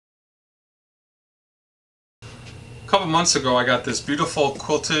couple months ago I got this beautiful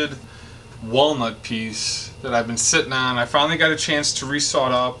quilted walnut piece that I've been sitting on. I finally got a chance to resaw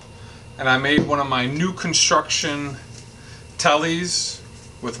it up, and I made one of my new construction teles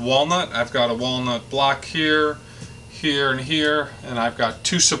with walnut. I've got a walnut block here, here, and here, and I've got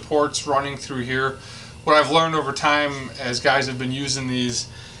two supports running through here. What I've learned over time as guys have been using these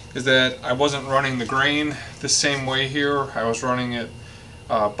is that I wasn't running the grain the same way here. I was running it,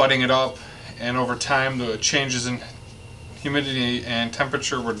 butting it up, and over time the changes in humidity and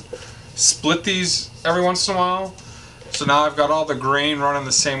temperature would split these every once in a while. So now I've got all the grain running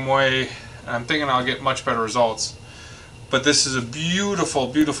the same way, and I'm thinking I'll get much better results. But this is a beautiful,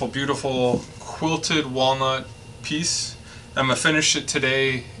 beautiful, beautiful quilted walnut piece. I'm going to finish it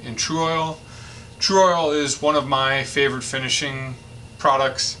today in Tru-oil. Tru-oil is one of my favorite finishing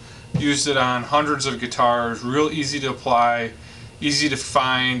products. Used it on hundreds of guitars. Real easy to apply, easy to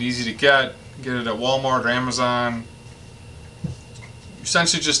find, easy to get. Get it at Walmart or Amazon. You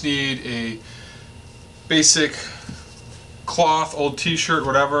essentially just need a basic cloth, old t-shirt,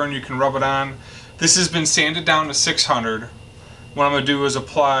 whatever, and you can rub it on. This has been sanded down to 600. What I'm going to do is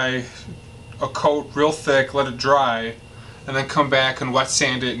apply a coat real thick, let it dry, and then come back and wet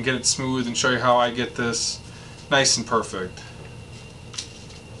sand it and get it smooth and show you how I get this nice and perfect.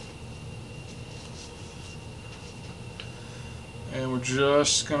 And we're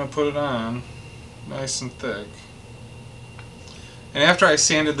just going to put it on nice and thick. And after I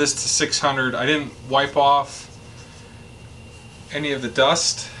sanded this to 600, I didn't wipe off any of the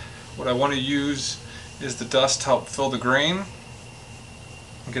dust. What I want to use is the dust to help fill the grain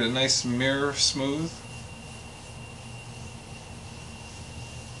and get it nice and mirror smooth.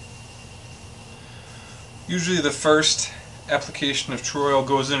 Usually the first application of Tru-oil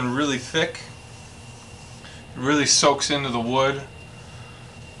goes in really thick. It really soaks into the wood.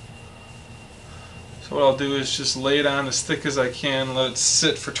 So what I'll do is just lay it on as thick as I can, let it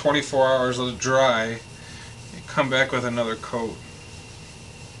sit for 24 hours, let it dry, and come back with another coat.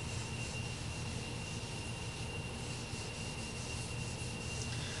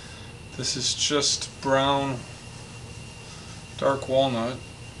 This is just brown, dark walnut.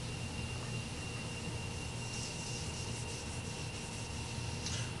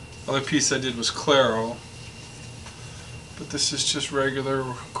 Other piece I did was claro, but this is just regular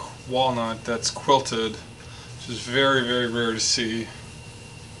walnut that's quilted, which is very, very rare to see.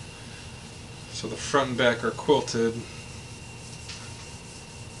 So the front and back are quilted.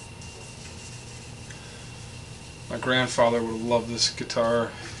 My grandfather would have loved this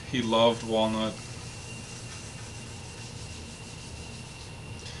guitar. He loved walnut.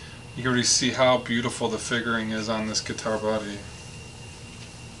 You can already see how beautiful the figuring is on this guitar body.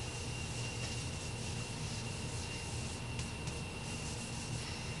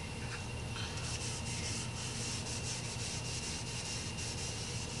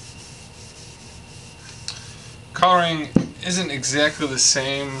 Coloring isn't exactly the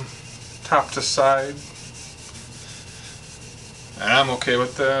same top to side, and I'm okay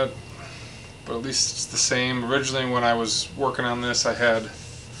with that, but at least it's the same. Originally when I was working on this, I had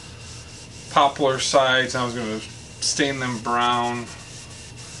poplar sides and I was going to stain them brown.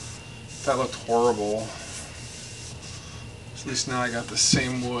 That looked horrible. At least now I got the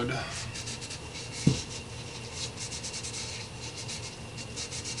same wood.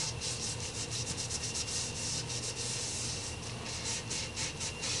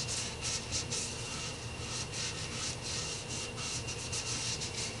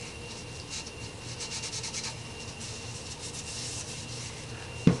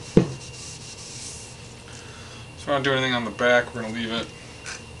 So we're not doing anything on the back, we're going to leave it.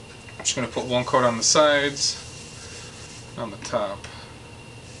 I'm just going to put one coat on the sides, on the top.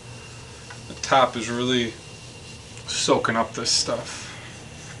 The top is really soaking up this stuff.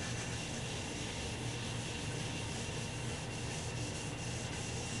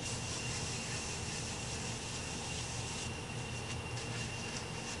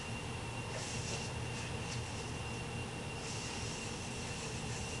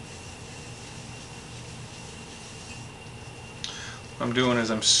 What I'm doing is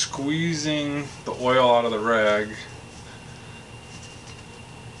I'm squeezing the oil out of the rag,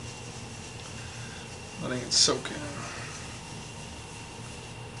 letting it soak in.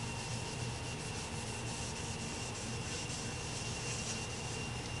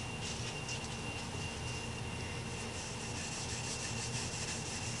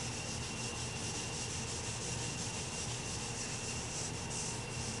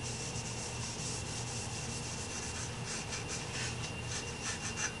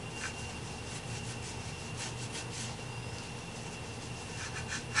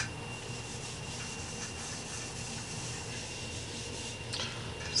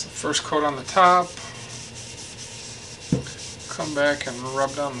 First coat on the top. Come back and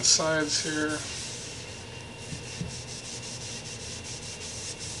rub down the sides here.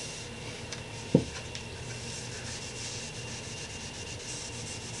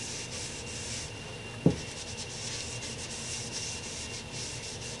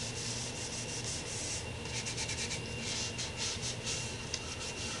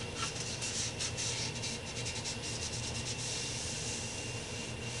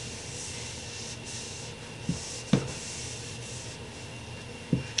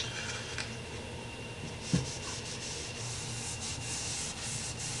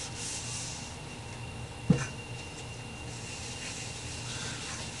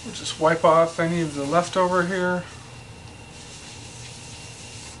 We'll just wipe off any of the leftover here.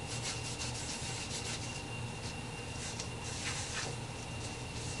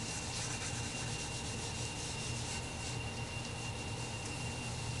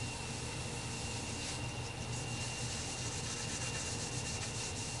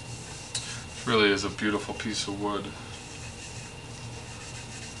 It really is a beautiful piece of wood.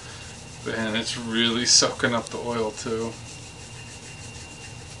 And it's really soaking up the oil too.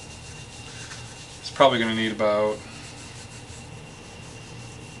 Probably going to need about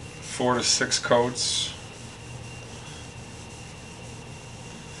 4 to 6 coats.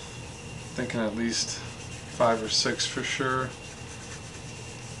 Thinking at least 5 or 6 for sure.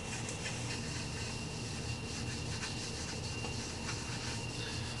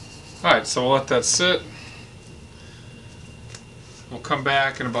 Alright, so we'll let that sit. We'll come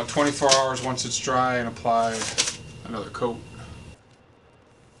back in about 24 hours once it's dry and apply another coat.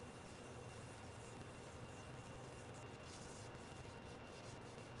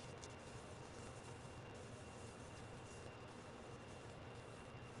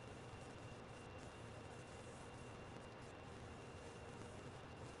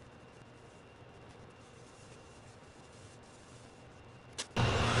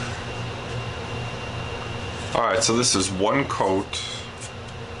 Alright, so this is one coat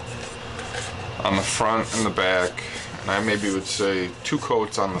on the front and the back, and I maybe would say 2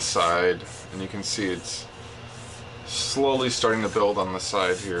 coats on the side, and you can see it's slowly starting to build on the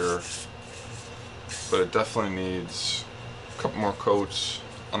side here, but it definitely needs a couple more coats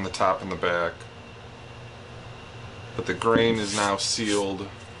on the top and the back. But the grain is now sealed.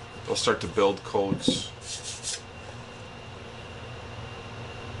 They'll start to build coats.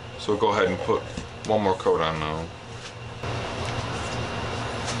 So we'll go ahead and put one more coat on now.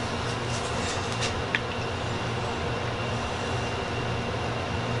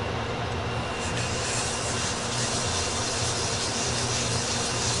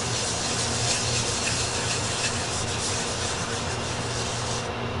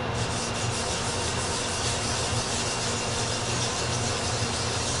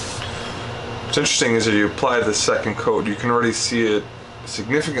 What's interesting is that you apply the second coat, you can already see it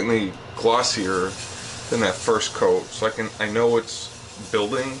significantly glossier than that first coat, so I know it's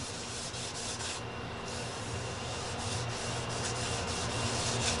building.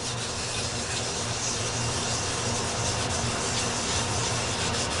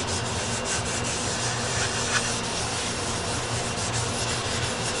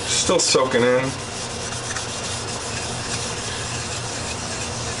 Still soaking in,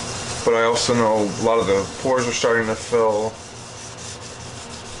 but I also know a lot of the pores are starting to fill.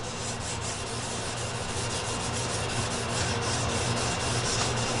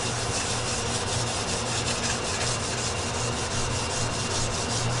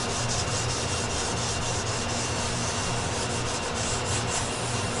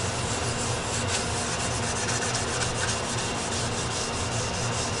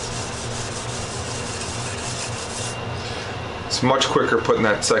 It's much quicker putting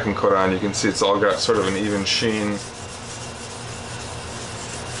that second coat on. You can see it's all got sort of an even sheen.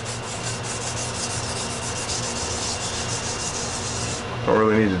 Don't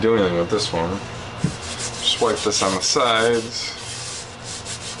really need to do anything with this one. Just wipe this on the sides.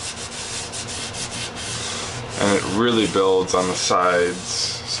 And it really builds on the sides.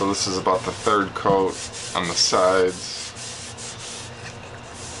 So this is about the third coat on the sides.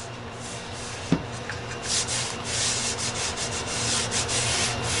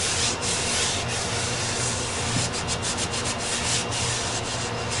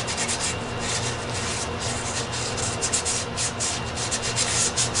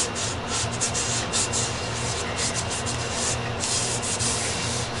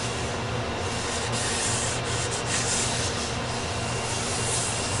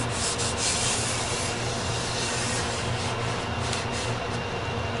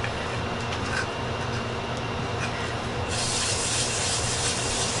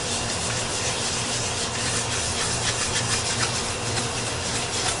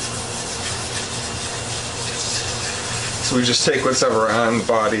 So we just take whatever on the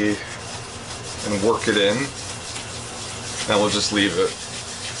body and work it in, and we'll just leave it.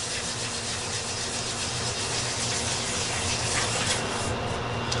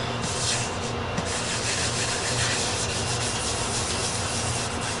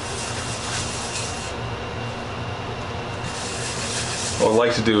 What I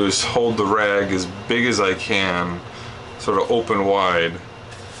like to do is hold the rag as big as I can, sort of open wide,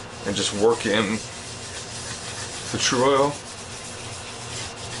 and just work in the Tru-oil.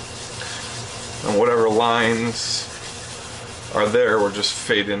 And whatever lines are there will just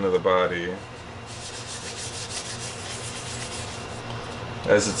fade into the body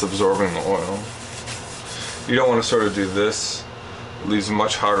as it's absorbing the oil. You don't want to sort of do this. It leaves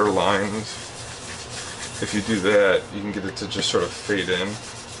much harder lines. If you do that, you can get it to just sort of fade in.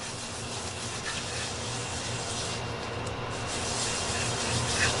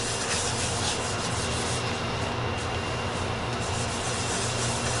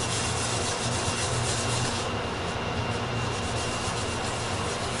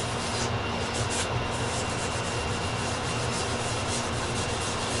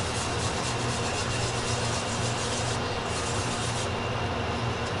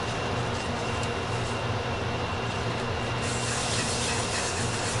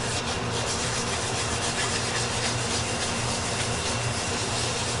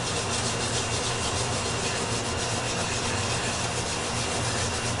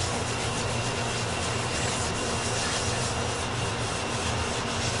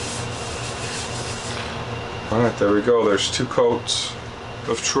 Alright, there we go. There's 2 coats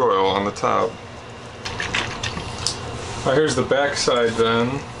of Tru-oil on the top. Alright, here's the back side then.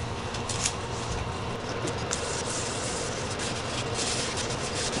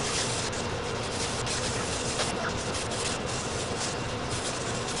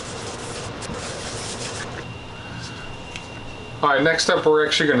 Alright, next up we're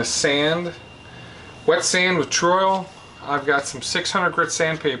actually going to sand. Wet sand with Tru-oil. I've got some 600 grit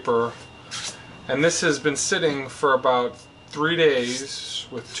sandpaper, and this has been sitting for about 3 days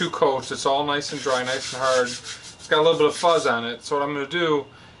with 2 coats. It's all nice and dry, nice and hard. It's got a little bit of fuzz on it. So what I'm going to do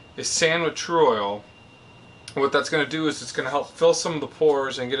is sand with Tru-oil. What that's going to do is it's going to help fill some of the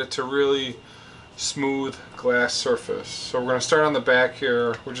pores and get it to really smooth glass surface. So we're going to start on the back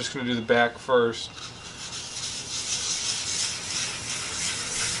here. We're just going to do the back first.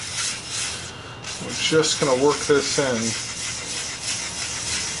 We're just going to work this in.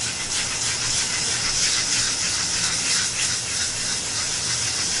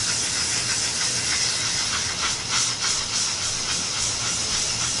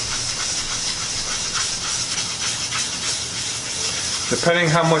 Depending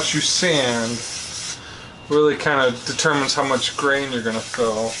how much you sand really kind of determines how much grain you're going to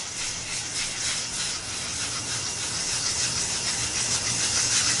fill.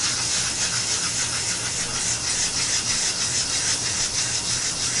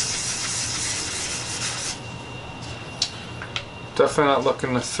 Definitely not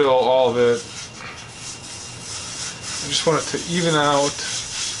looking to fill all of it. I just want it to even out,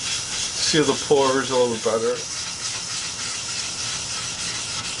 seal the pores a little bit better.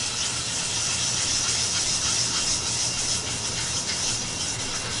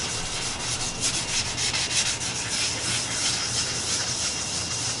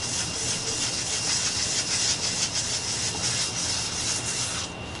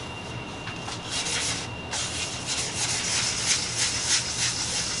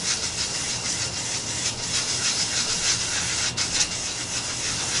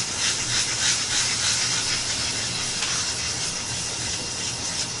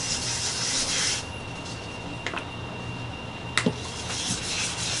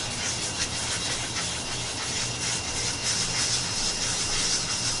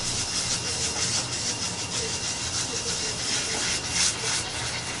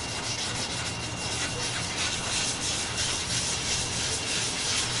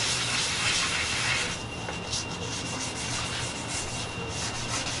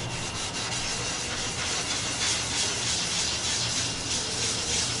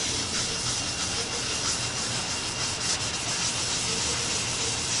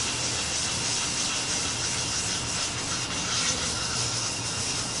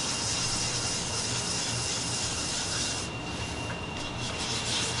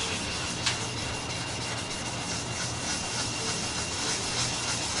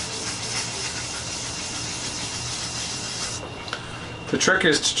 The trick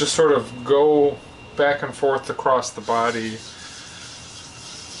is to just sort of go back and forth across the body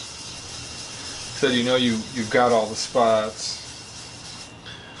so that you know you've got all the spots.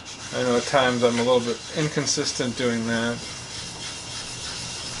 I know at times I'm a little bit inconsistent doing that.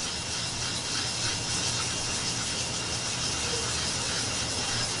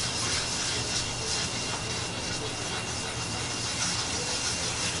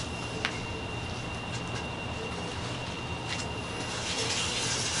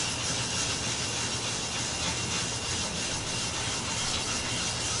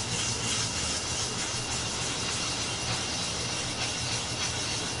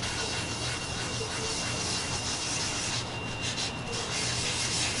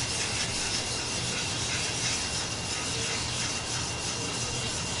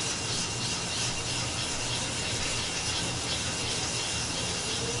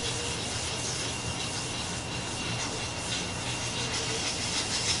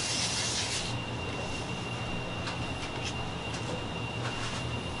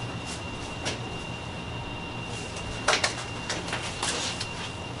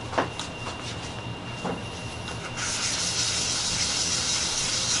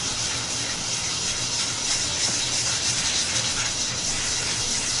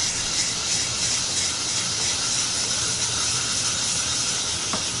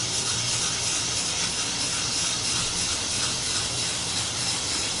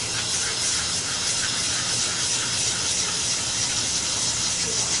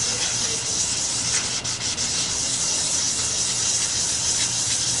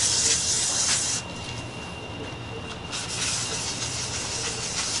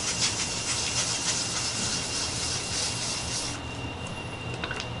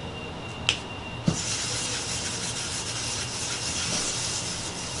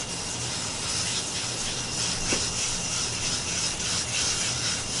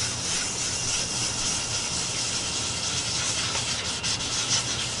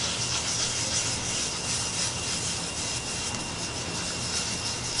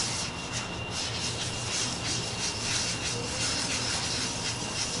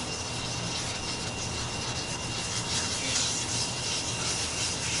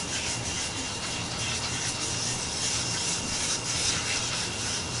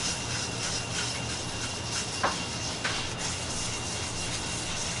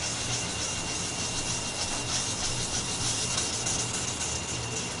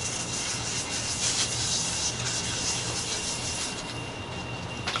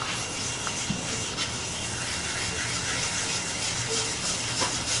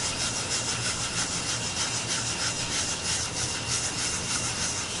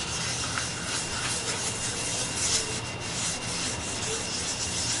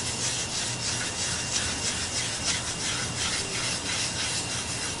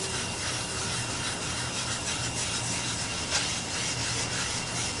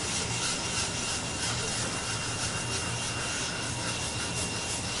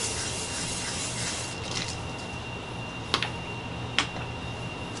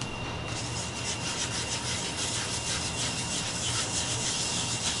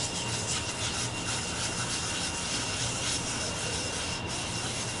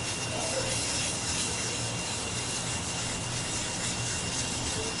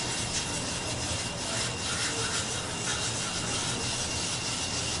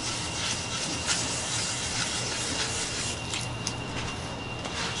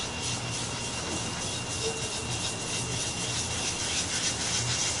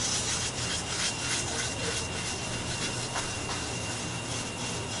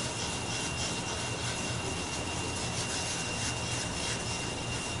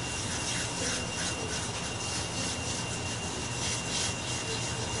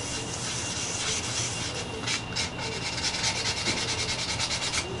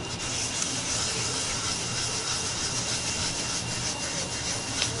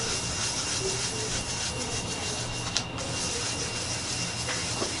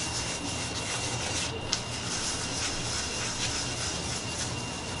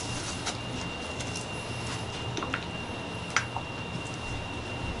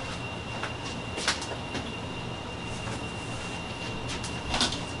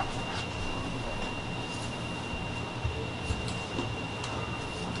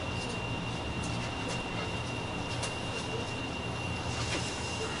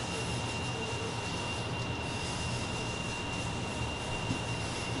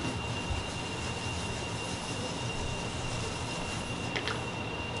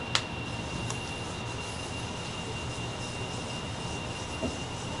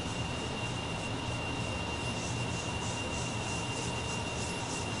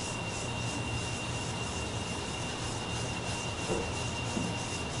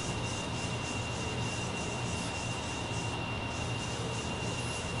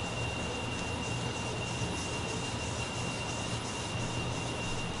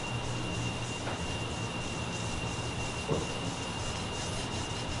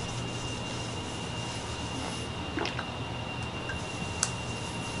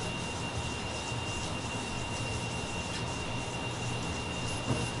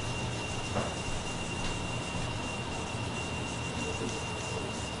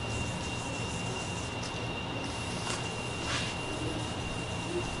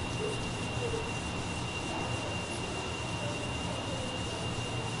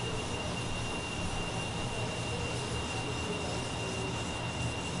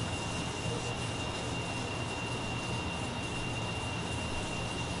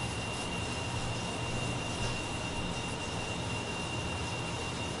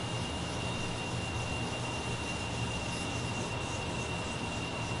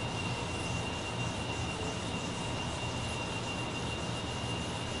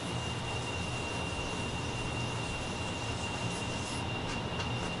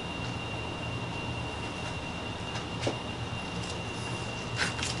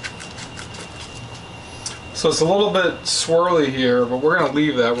 So it's a little bit swirly here, but we're going to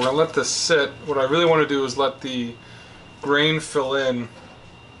leave that. We're going to let this sit. What I really want to do is let the grain fill in.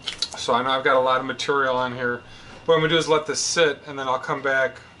 So I know I've got a lot of material on here. What I'm going to do is let this sit, and then I'll come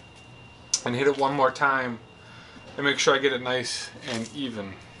back and hit it one more time and make sure I get it nice and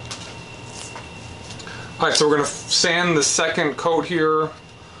even. Alright, so we're going to sand the second coat here.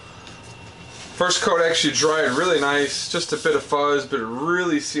 First coat actually dried really nice, just a bit of fuzz, but it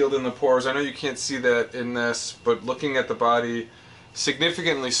really sealed in the pores. I know you can't see that in this, but looking at the body,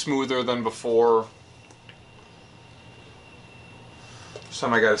 significantly smoother than before. So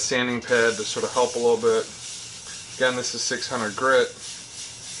I got a sanding pad to sort of help a little bit. Again, this is 600 grit.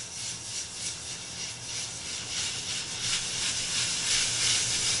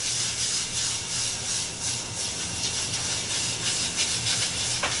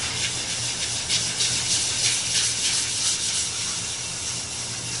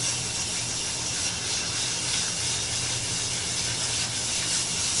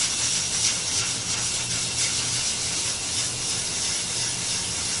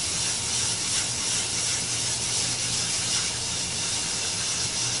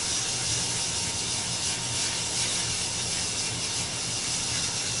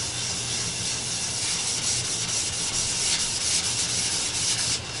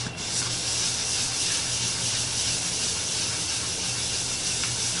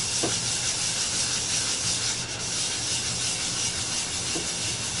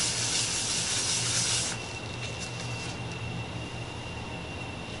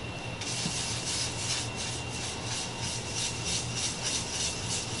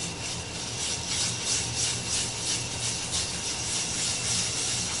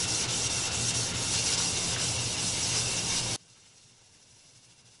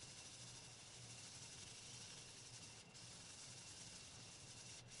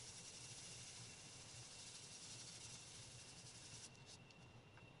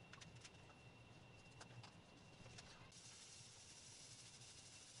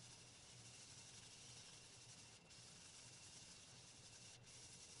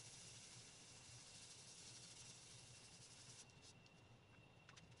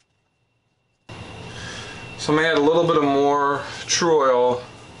 So I'm going to add a little bit of more Tru-oil,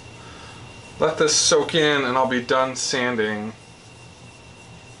 let this soak in, and I'll be done sanding.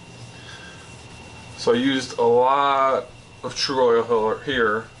 So I used a lot of Tru-oil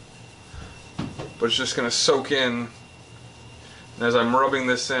here, but it's just going to soak in. And as I'm rubbing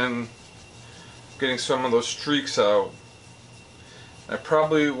this in, getting some of those streaks out, I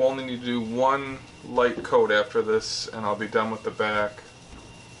probably will only need to do one light coat after this, and I'll be done with the back.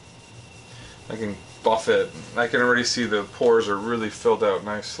 I can buff it. I can already see the pores are really filled out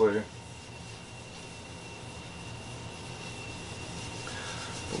nicely.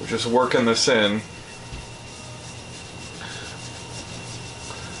 But we're just working this in.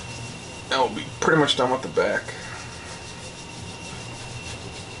 And we'll be pretty much done with the back.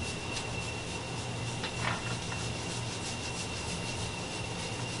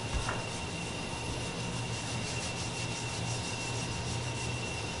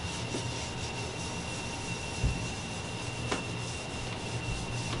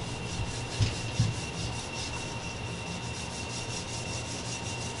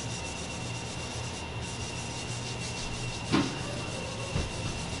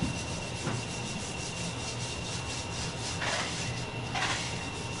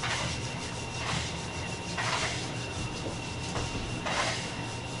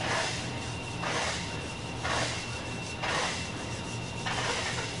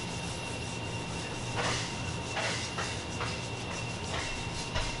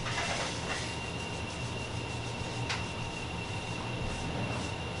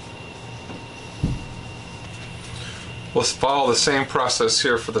 We'll follow the same process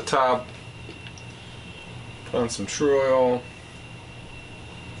here for the top. Put on some Tru-oil.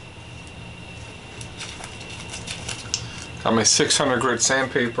 Got my 600 grit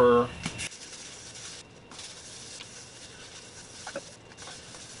sandpaper.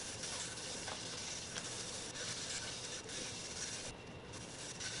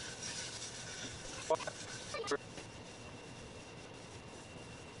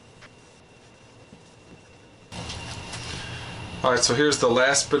 Alright, so here's the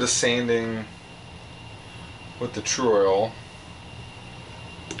last bit of sanding with the Tru-oil.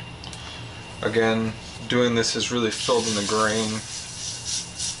 Again, doing this has really filled in the grain.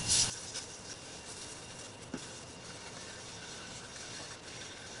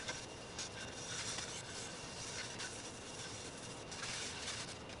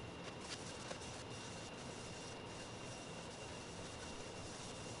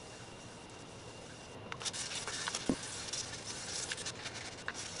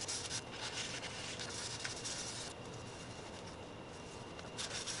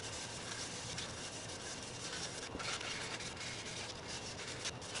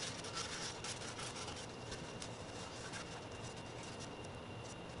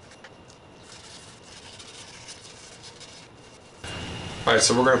 Alright,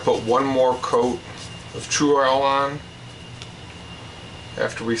 so we're going to put one more coat of Tru-oil on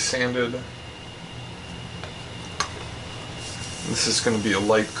after we sanded. This is going to be a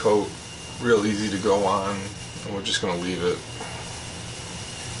light coat, real easy to go on, and we're just going to leave it.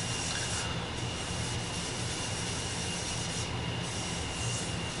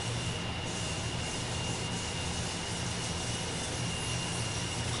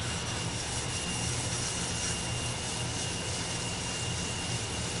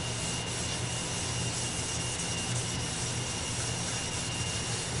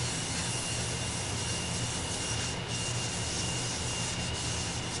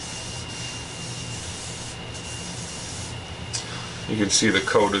 You can see the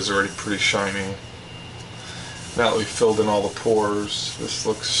coat is already pretty shiny. Now that we've filled in all the pores, this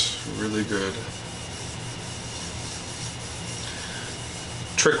looks really good.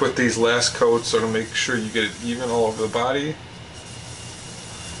 Trick with these last coats are to make sure you get it even all over the body.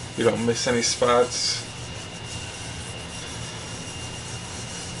 You don't miss any spots.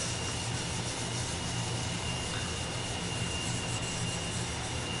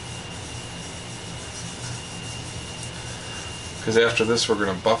 Because after this we're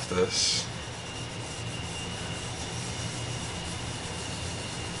going to buff this.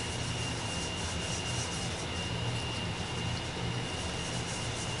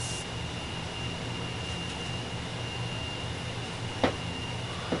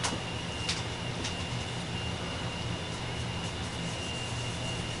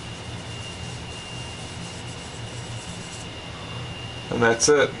 And that's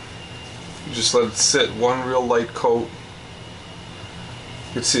it. You just let it sit, one real light coat.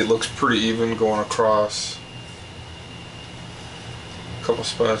 You can see it looks pretty even going across. A couple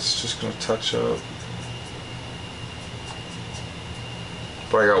spots just going to touch up.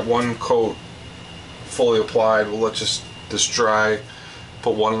 But I got one coat fully applied. We'll let this dry.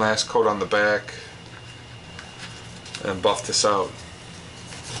 Put one last coat on the back and buff this out.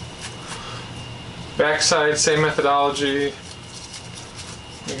 Backside, same methodology.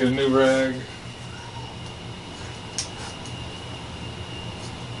 Make it a new rag.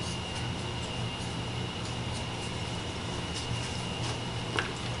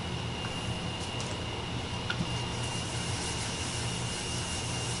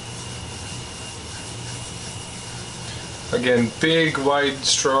 Again, big wide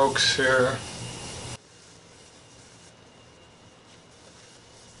strokes here.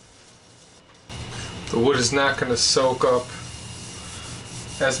 The wood is not going to soak up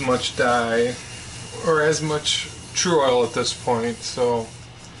as much dye or as much Tru-oil at this point, so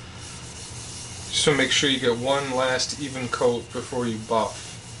just to make sure you get one last even coat before you buff.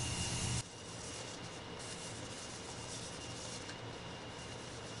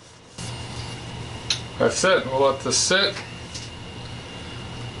 That's it. We'll let this sit.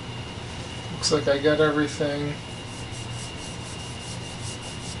 Looks like I got everything.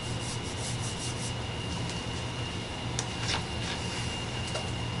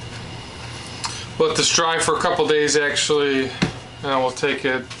 Let this dry for a couple days actually, and we'll take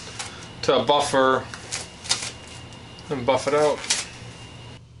it to a buffer and buff it out.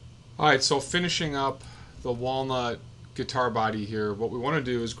 Alright, so finishing up the walnut guitar body here, what we want to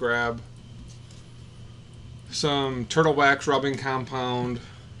do is grab some turtle wax rubbing compound,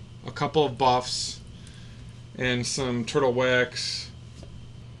 a couple of buffs, and some turtle wax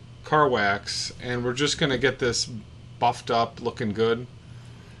car wax, and we're just going to get this buffed up looking good.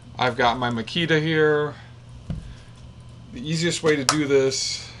 I've got my Makita here. The easiest way to do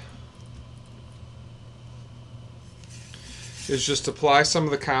this is just apply some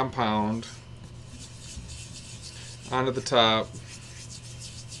of the compound onto the top.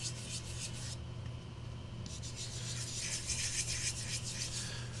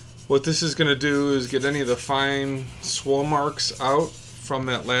 What this is going to do is get any of the fine swirl marks out from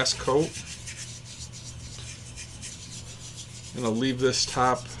that last coat. And I'll leave this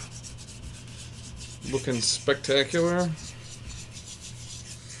top looking spectacular.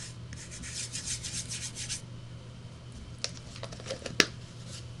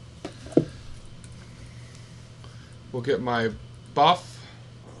 We'll get my buff.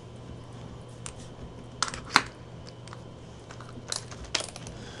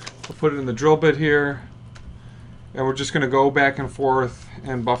 We'll put it in the drill bit here, and we're just going to go back and forth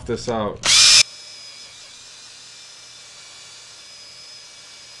and buff this out.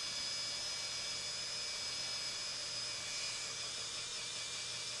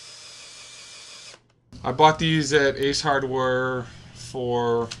 I bought these at Ace Hardware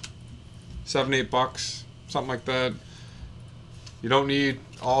for $7-8, something like that. You don't need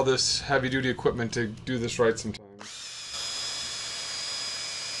all this heavy-duty equipment to do this right sometimes.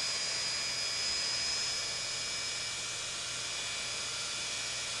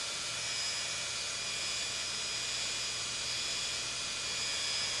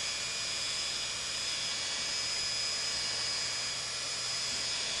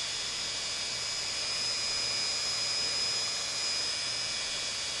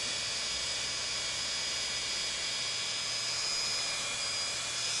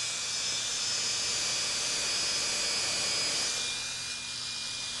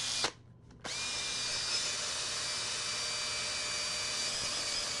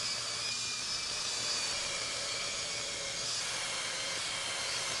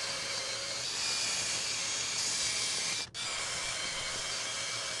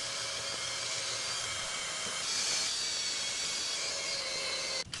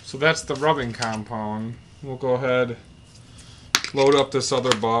 So that's the rubbing compound. We'll go ahead, load up this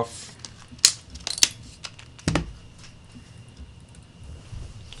other buff.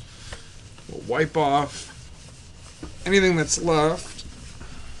 We'll wipe off anything that's left.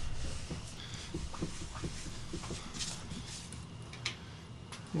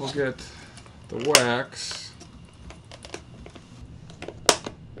 We'll get the wax.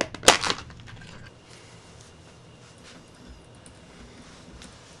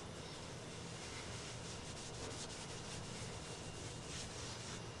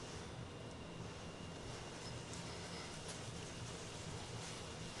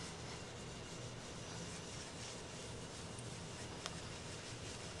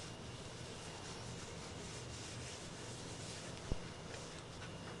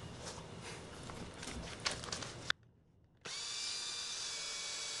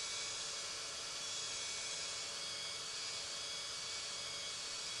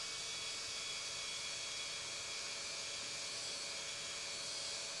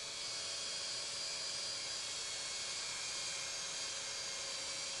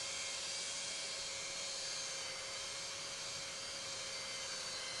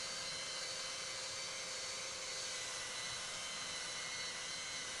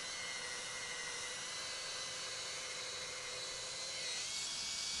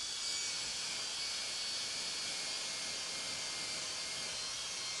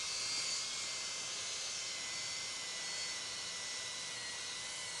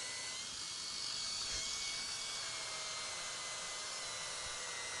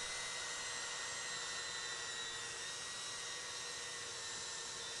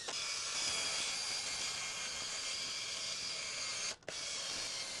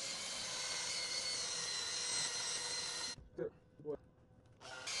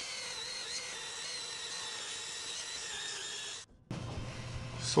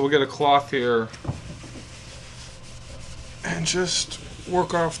 So we'll get a cloth here and just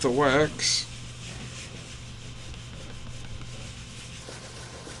work off the wax.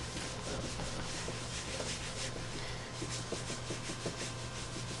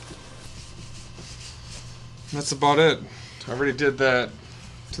 And that's about it. I already did that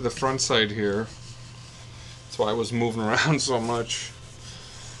to the front side here. That's why I was moving around so much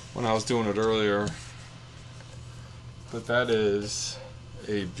when I was doing it earlier. But that is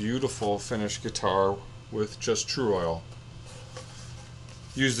a beautiful finished guitar with just Tru-oil.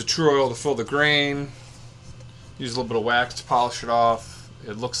 Use the Tru-oil to fill the grain. Use a little bit of wax to polish it off.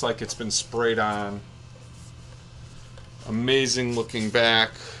 It looks like it's been sprayed on. Amazing looking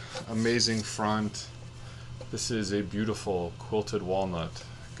back, amazing front. This is a beautiful quilted walnut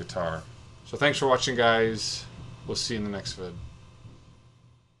guitar. So thanks for watching, guys. We'll see you in the next vid.